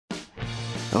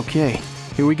Okay,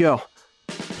 here we go.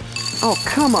 Oh,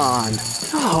 come on.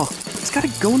 Oh, it's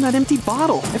gotta go in that empty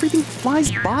bottle. Everything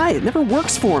flies by. It never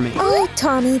works for me. Oh,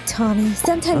 Tommy,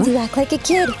 sometimes you act like a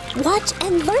kid. Watch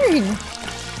and learn.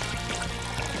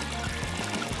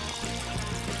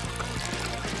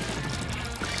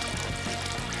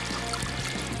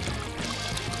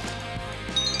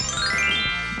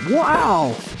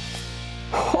 Wow!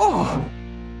 Oh!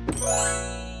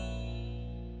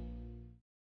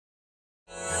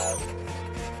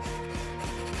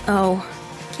 Oh,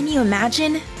 can you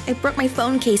imagine? I broke my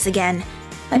phone case again.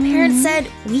 My parents said,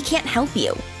 we can't help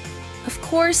you. Of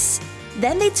course,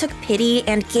 then they took pity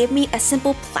and gave me a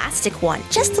simple plastic one.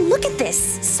 Just look at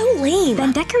this, so lame.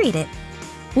 Then decorate it.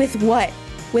 With what?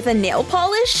 With a nail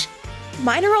polish?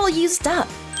 Mine are all used up.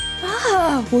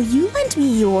 Ah, will you lend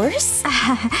me yours?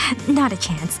 Not a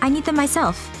chance. I need them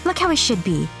myself. Look how it should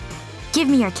be. Give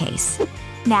me your case.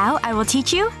 Now I will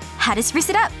teach you how to spruce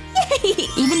it up. Yay!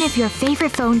 Even if your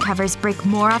favorite phone covers break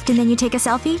more often than you take a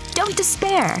selfie, don't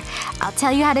despair. I'll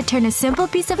tell you how to turn a simple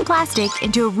piece of plastic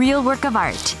into a real work of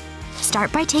art.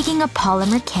 Start by taking a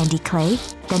polymer candy clay,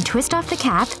 then twist off the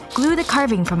cap, glue the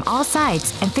carving from all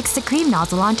sides, and fix the cream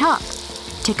nozzle on top.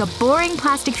 Take a boring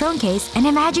plastic phone case and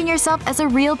imagine yourself as a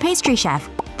real pastry chef.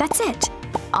 That's it.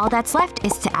 All that's left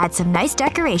is to add some nice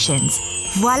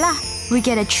decorations. Voila! We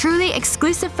get a truly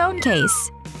exclusive phone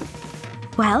case.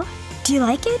 Well, do you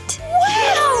like it?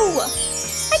 Wow!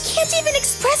 I can't even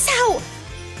express how…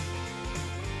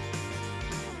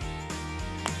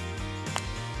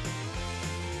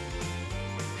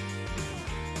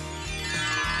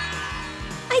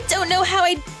 I don't know how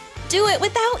I'd do it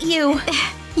without you.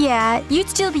 Yeah, you'd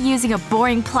still be using a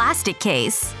boring plastic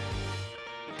case.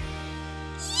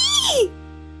 Yee!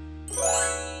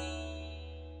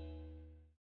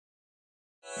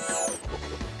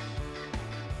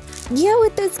 Yeah,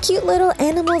 with those cute little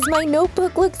animals, my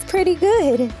notebook looks pretty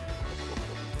good.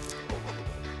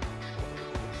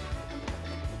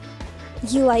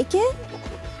 You like it?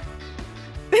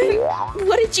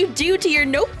 What did you do to your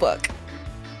notebook?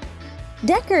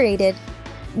 Decorated.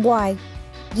 Why?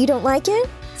 You don't like it?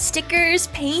 Stickers,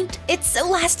 paint, it's so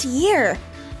last year.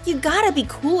 You gotta be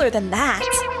cooler than that.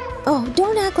 Oh,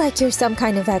 don't act like you're some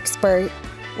kind of expert.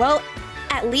 Well,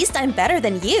 at least I'm better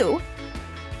than you.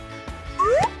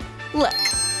 Look.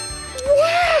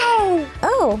 Wow!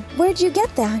 Oh, where'd you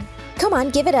get that? Come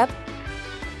on, give it up.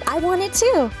 I want it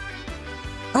too.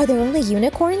 Are there only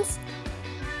unicorns?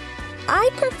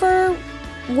 I prefer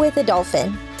with a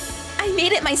dolphin. I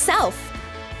made it myself.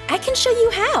 I can show you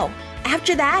how.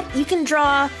 After that, you can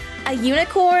draw a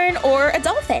unicorn or a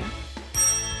dolphin.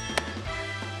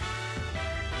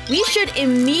 We should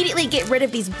immediately get rid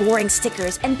of these boring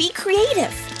stickers and be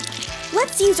creative.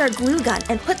 Let's use our glue gun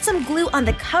and put some glue on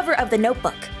the cover of the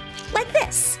notebook, like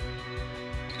this.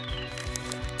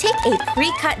 Take a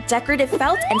pre-cut decorative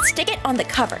felt and stick it on the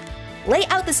cover. Lay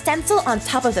out the stencil on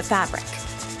top of the fabric.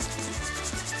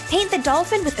 Paint the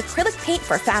dolphin with acrylic paint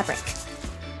for fabric.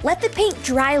 Let the paint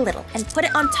dry a little and put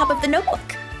it on top of the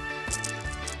notebook.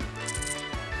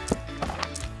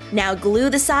 Now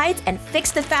glue the sides and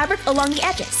fix the fabric along the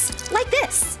edges, like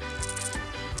this.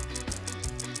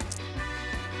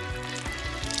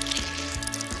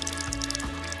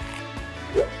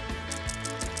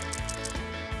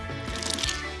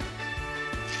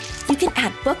 You can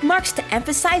add bookmarks to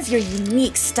emphasize your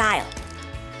unique style.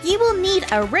 You will need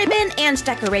a ribbon and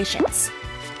decorations.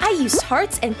 I used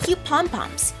hearts and cute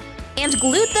pom-poms and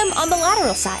glued them on the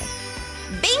lateral side.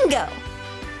 Bingo!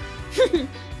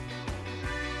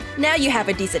 Now you have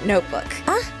a decent notebook.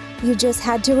 You just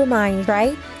had to remind,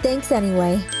 right? Thanks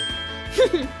anyway.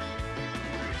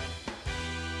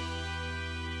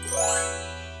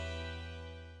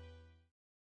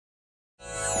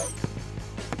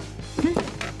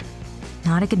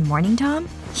 Not a good morning, Tom?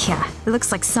 Yeah, it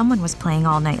looks like someone was playing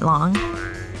all night long.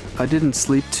 I didn't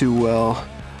sleep too well.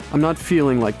 I'm not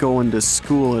feeling like going to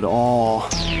school at all.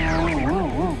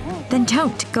 Then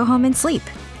don't. Go home and sleep.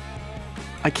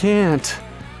 I can't.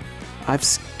 I've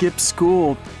skipped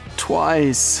school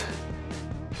twice.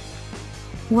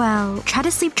 Well, try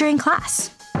to sleep during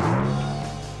class.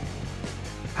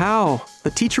 How?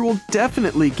 The teacher will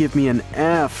definitely give me an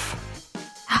F.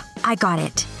 I got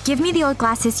it. Give me the old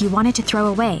glasses you wanted to throw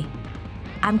away.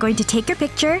 I'm going to take your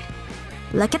picture.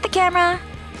 Look at the camera.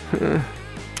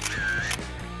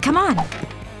 Come on.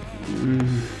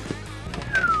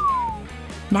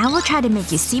 Now we'll try to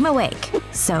make you seem awake.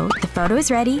 So, the photo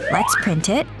is ready. Let's print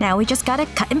it. Now we just gotta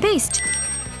cut and paste.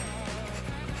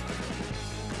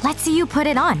 Let's see you put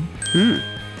it on.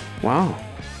 Wow.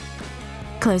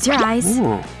 Close your eyes.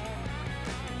 Ooh.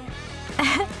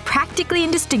 Practice practically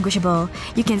indistinguishable.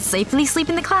 You can safely sleep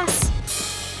in the class.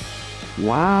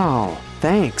 Wow,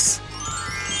 thanks.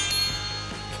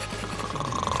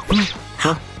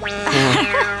 Huh?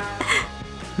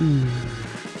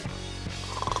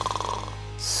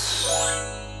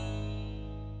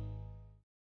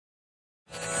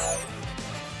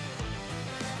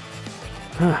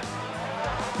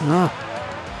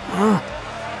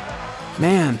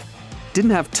 Man,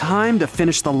 didn't have time to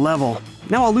finish the level.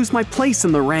 Now I'll lose my place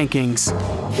in the rankings.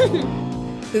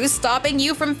 Who's stopping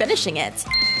you from finishing it?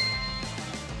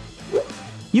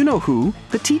 You know who?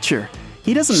 The teacher.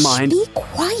 He doesn't mind. Be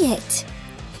quiet.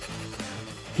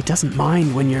 He doesn't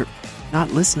mind when you're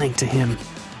not listening to him,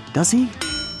 does he?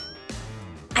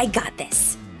 I got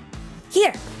this.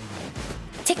 Here,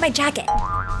 take my jacket.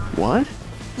 What?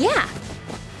 Yeah,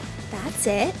 that's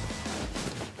it.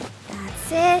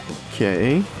 That's it.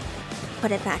 Okay.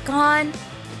 Put it back on.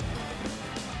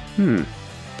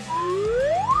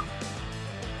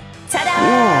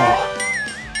 Ta-da!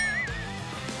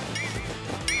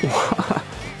 Whoa.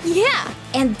 Yeah,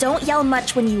 and don't yell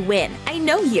much when you win. I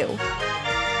know you.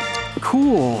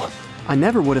 Cool. I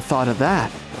never would have thought of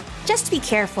that. Just be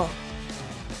careful.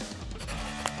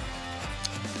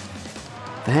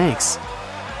 Thanks.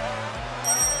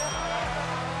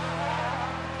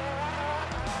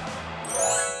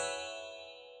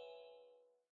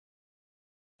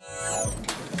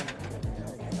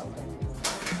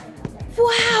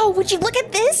 Wow, would you look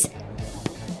at this?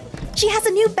 She has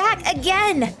a new bag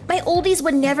again! My oldies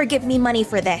would never give me money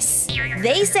for this.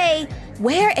 They say,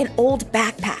 wear an old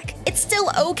backpack. It's still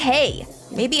okay.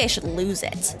 Maybe I should lose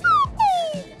it.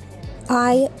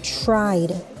 I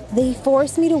tried. They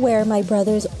forced me to wear my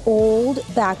brother's old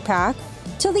backpack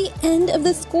till the end of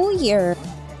the school year.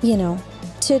 You know,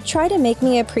 to try to make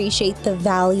me appreciate the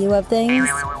value of things.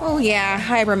 Oh yeah,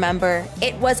 I remember.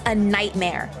 It was a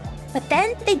nightmare. But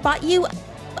then they bought you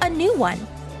a new one.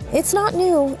 It's not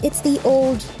new, it's the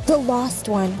lost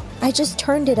one. I just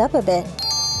turned it up a bit.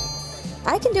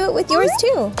 I can do it with yours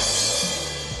too.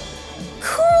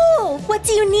 Cool! What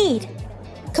do you need?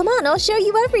 Come on, I'll show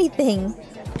you everything.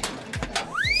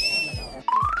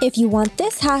 If you want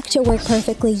this hack to work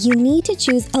perfectly, you need to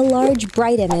choose a large,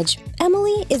 bright image.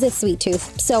 Emily is a sweet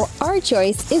tooth, so our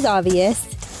choice is obvious.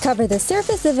 Cover the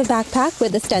surface of a backpack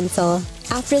with a stencil.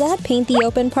 After that, paint the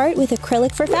open part with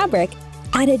acrylic for fabric.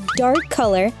 Add a dark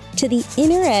color to the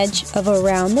inner edge of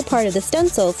around the part of the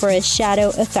stencil for a shadow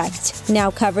effect.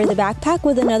 Now cover the backpack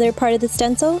with another part of the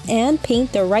stencil and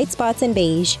paint the right spots in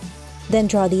beige. Then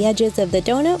draw the edges of the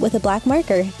donut with a black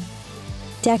marker.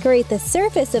 Decorate the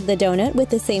surface of the donut with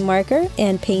the same marker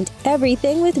and paint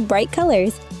everything with bright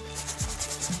colors.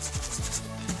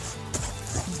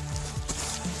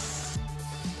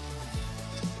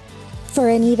 For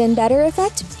an even better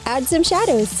effect, add some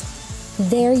shadows.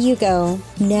 There you go.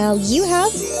 Now you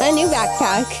have a new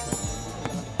backpack.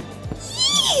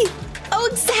 Yee! Oh,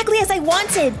 exactly as I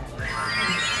wanted.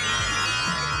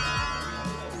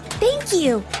 Thank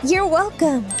you. You're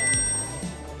welcome.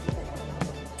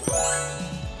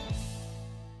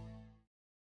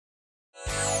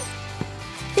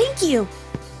 Thank you.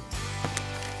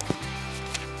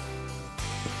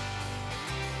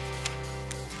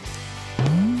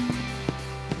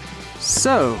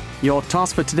 So, your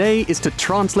task for today is to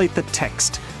translate the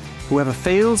text. Whoever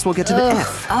fails will get to the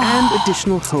F and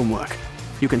additional homework.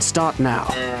 You can start now.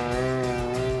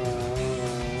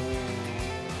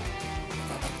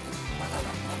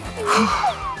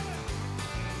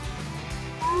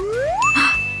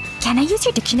 Can I use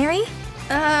your dictionary?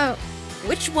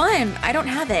 Which one? I don't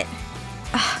have it.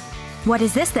 What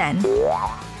is this then?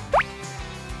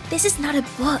 This is not a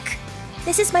book.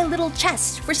 This is my little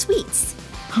chest for sweets.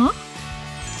 Huh?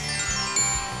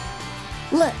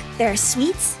 Look, there are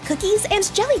sweets, cookies, and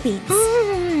jelly beans.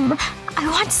 I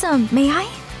want some. May I?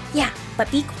 Yeah,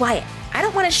 but be quiet. I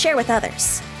don't want to share with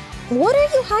others. What are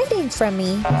you hiding from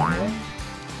me?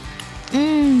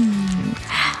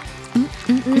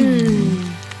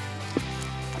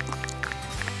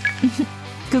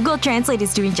 Google Translate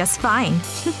is doing just fine.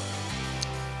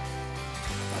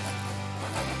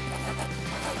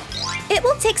 It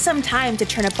will take some time to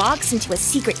turn a box into a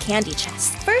secret candy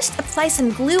chest. First, apply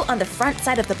some glue on the front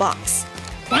side of the box.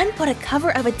 Then put a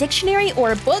cover of a dictionary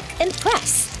or a book and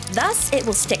press. Thus, it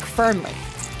will stick firmly.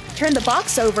 Turn the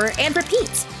box over and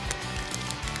repeat.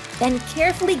 Then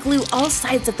carefully glue all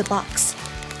sides of the box.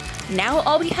 Now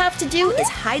all we have to do is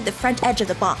hide the front edge of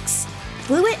the box.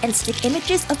 Glue it and stick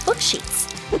images of book sheets.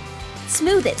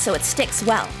 Smooth it so it sticks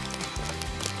well.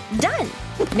 Done!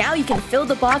 Now you can fill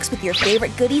the box with your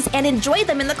favorite goodies and enjoy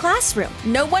them in the classroom.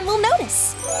 No one will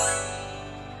notice.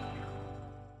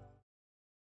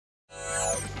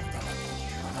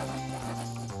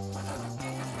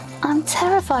 I'm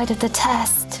terrified of the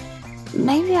test.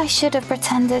 Maybe I should have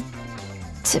pretended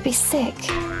to be sick.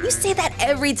 You say that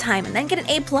every time and then get an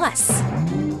A+.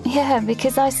 Yeah,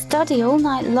 because I study all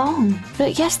night long.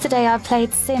 But yesterday I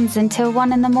played Sims until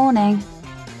 1 in the morning.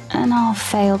 And I'll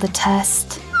fail the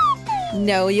test.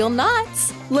 No, you'll not.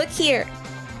 Look here.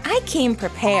 I came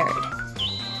prepared.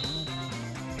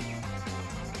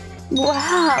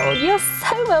 Wow, you're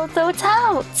so well thought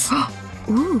out.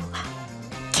 Ooh.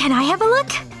 Can I have a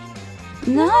look?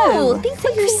 No, think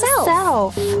for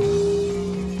yourself.